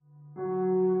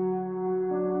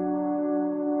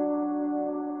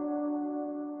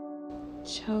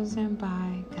chosen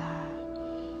by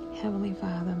God. Heavenly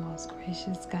Father, most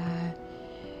gracious God,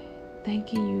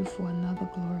 thanking you for another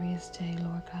glorious day,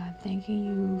 Lord God. Thanking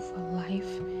you for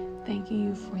life. Thanking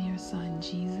you for your son,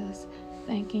 Jesus.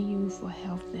 Thanking you for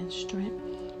health and strength.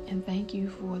 And thank you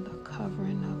for the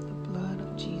covering of the blood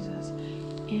of Jesus.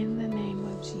 In the name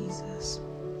of Jesus.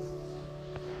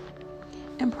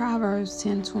 In Proverbs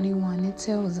 10:21, it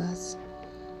tells us,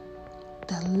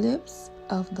 the lips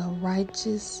of the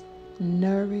righteous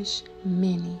nourish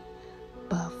many,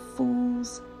 but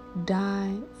fools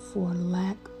die for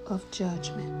lack of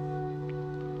judgment.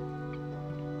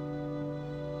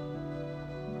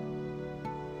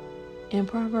 In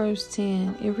Proverbs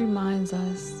 10, it reminds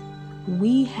us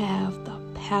we have the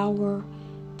power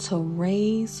to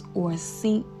raise or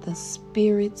sink the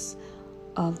spirits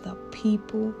of the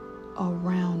people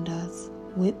around us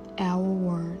with our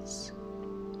words.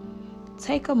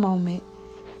 Take a moment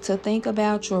to think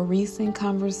about your recent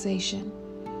conversation.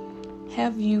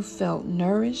 Have you felt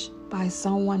nourished by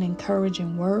someone's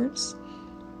encouraging words?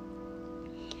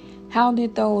 How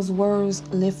did those words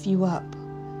lift you up?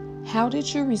 How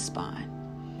did you respond?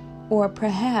 Or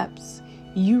perhaps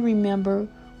you remember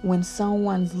when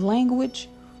someone's language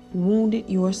wounded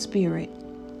your spirit.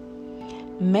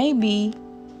 Maybe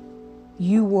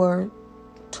you were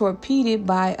torpedoed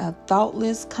by a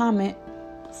thoughtless comment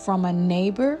from a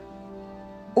neighbor,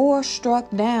 or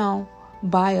struck down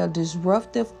by a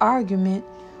disruptive argument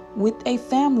with a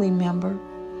family member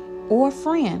or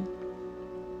friend.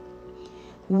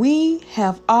 We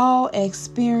have all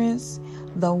experienced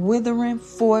the withering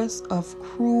force of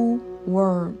cruel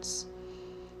words,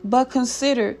 but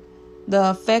consider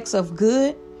the effects of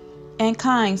good and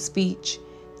kind speech.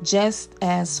 Just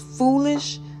as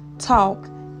foolish talk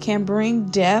can bring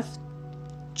death,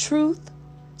 truth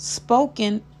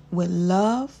spoken with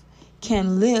love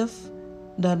can lift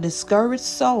the discouraged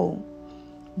soul,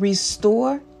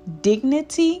 restore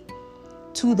dignity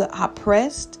to the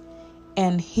oppressed,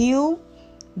 and heal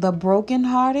the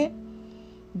brokenhearted.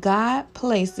 God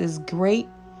places great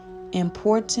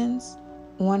importance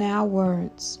on our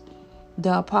words.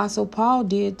 The Apostle Paul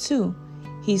did too.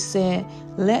 He said,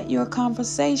 let your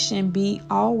conversation be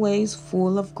always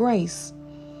full of grace,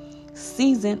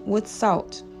 seasoned with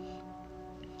salt,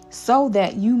 so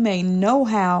that you may know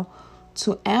how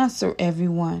to answer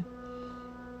everyone.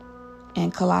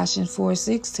 And Colossians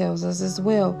 4:6 tells us as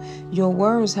well, your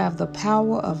words have the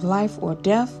power of life or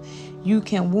death. You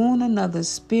can wound another's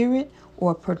spirit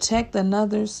or protect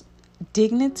another's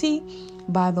dignity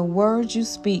by the words you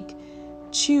speak.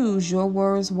 Choose your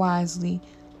words wisely.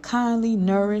 Kindly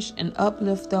nourish and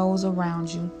uplift those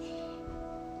around you.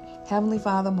 Heavenly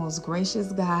Father, most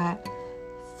gracious God,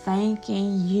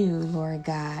 thanking you, Lord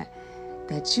God,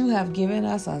 that you have given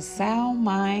us a sound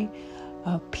mind,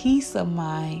 a peace of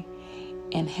mind,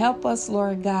 and help us,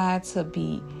 Lord God, to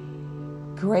be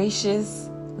gracious,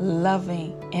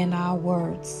 loving in our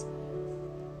words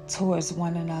towards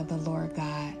one another, Lord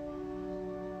God.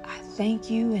 I thank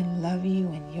you and love you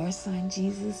in your Son,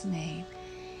 Jesus' name.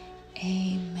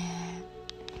 Amen.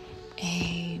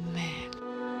 Amen.